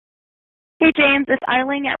Hey James, it's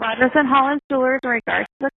Eileen at Rogers and Holland Jewelers in regards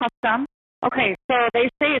to the custom. Okay, so they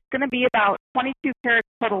say it's going to be about 22 carats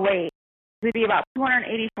total weight. It's going to be about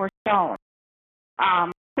 284 stones.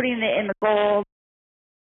 Putting it in the gold,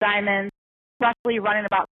 diamonds, roughly running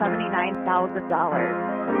about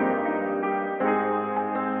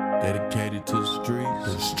 $79,000. Dedicated to the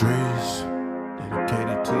streets,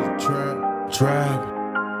 dedicated to the trap,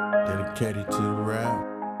 dedicated to the rap,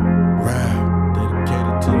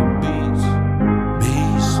 dedicated to the beats,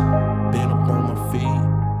 been up on my feet,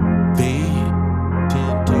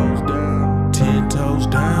 10 toes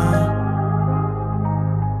down.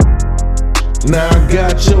 Now I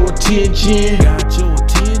got your attention,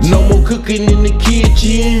 no more cooking in the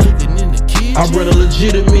kitchen. I run a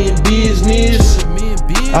legitimate business,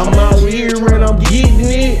 I'm out here and I'm getting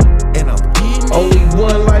it. Only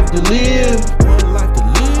one life to live,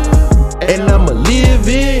 and I'ma live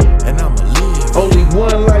it. Only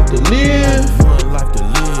one life to live,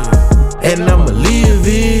 and I'ma live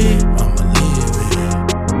it.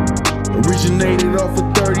 Originated off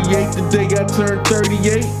of 38, the day I turned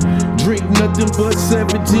 38. Drink nothing but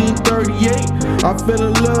 1738. I fell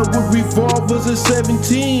in love with revolvers at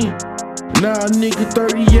 17. Now a nigga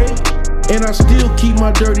 38, and I still keep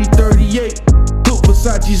my dirty 38. Put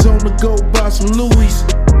Versace's on the go, buy some Louis.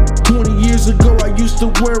 20 years ago I used to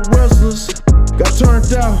wear Rustlers. Got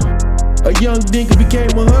turned out, a young nigga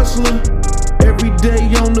became a hustler. Every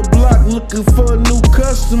day on the block looking for new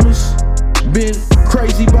customers. Been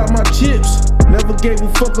crazy about my chips, never gave a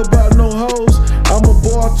fuck about no hoes. I'ma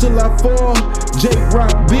ball till I fall,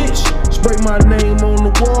 J-Rock bitch, spray my name on the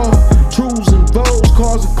wall. Trues and bows,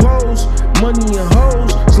 cars and clothes, money and hoes,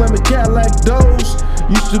 slamming Cadillac doors.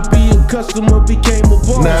 Used to be a customer, became a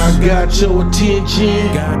boss. Now I got your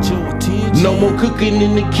attention, no more cooking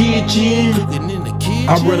in the kitchen.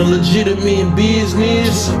 I run a legitimate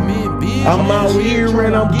business, I'm out here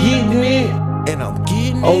and I'm getting it.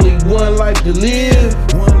 Only one life to live,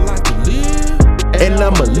 and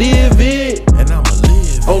I'ma live it.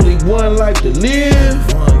 Only one life to live,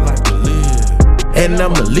 and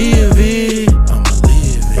I'ma live it.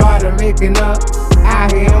 Started making up,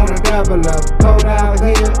 out here on a double up. Cold out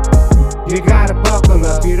here, you gotta buckle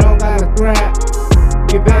up. You don't gotta scrap,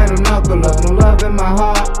 you better knuckle up. No love in my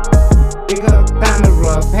heart, big up, time to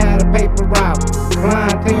rough. Had a paper route,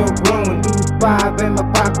 clientele growing. 5 in my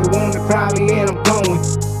pocket, on the trolley and I'm going.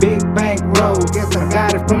 Big bank roll, guess I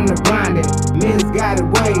got it from the grinding. Misguided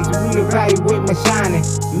ways, reevaluate my shining.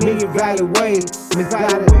 Misguided ways,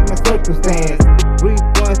 misguided with my circumstance. Reap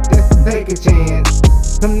once just to take a chance.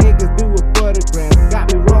 Some niggas do it for the gram,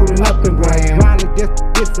 got me rolling up in grand. Grinding just to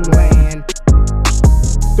get some land.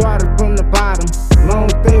 Started from the bottom,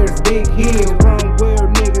 long stairs, big hill. From where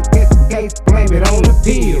niggas get the case, blame it on the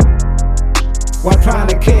pill. While trying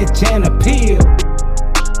to catch an appeal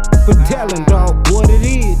for telling dog what it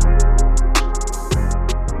is.